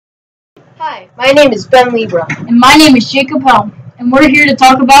Hi, my name is Ben Libra. And my name is Jacob Helm, and we're here to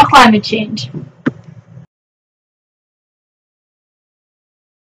talk about climate change.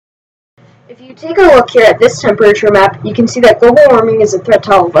 If you take a look here at this temperature map, you can see that global warming is a threat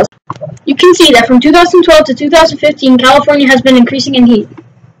to all of us. You can see that from 2012 to 2015, California has been increasing in heat.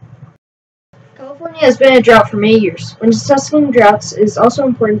 California has been in a drought for many years. When discussing droughts, it is also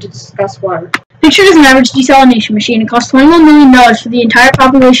important to discuss water. Pictured as an average desalination machine, it costs $21 million for the entire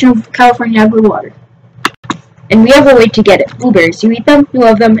population of California to have good water. And we have a way to get it. Blueberries. You eat them, you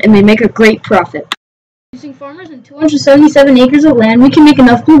love them, and they make a great profit. Using farmers and 277 acres of land, we can make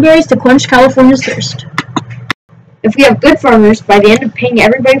enough blueberries to quench California's thirst. If we have good farmers, by the end of paying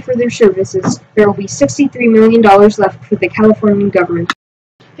everybody for their services, there will be $63 million left for the Californian government.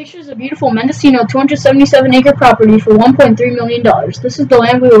 Pictures a beautiful Mendocino 277-acre property for $1.3 million. This is the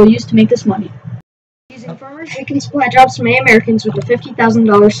land we will use to make this money. Using farmers, we can supply jobs to many Americans with a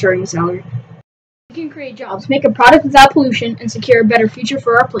 $50,000 starting salary. We can create jobs, make a product without pollution, and secure a better future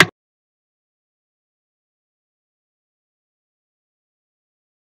for our planet.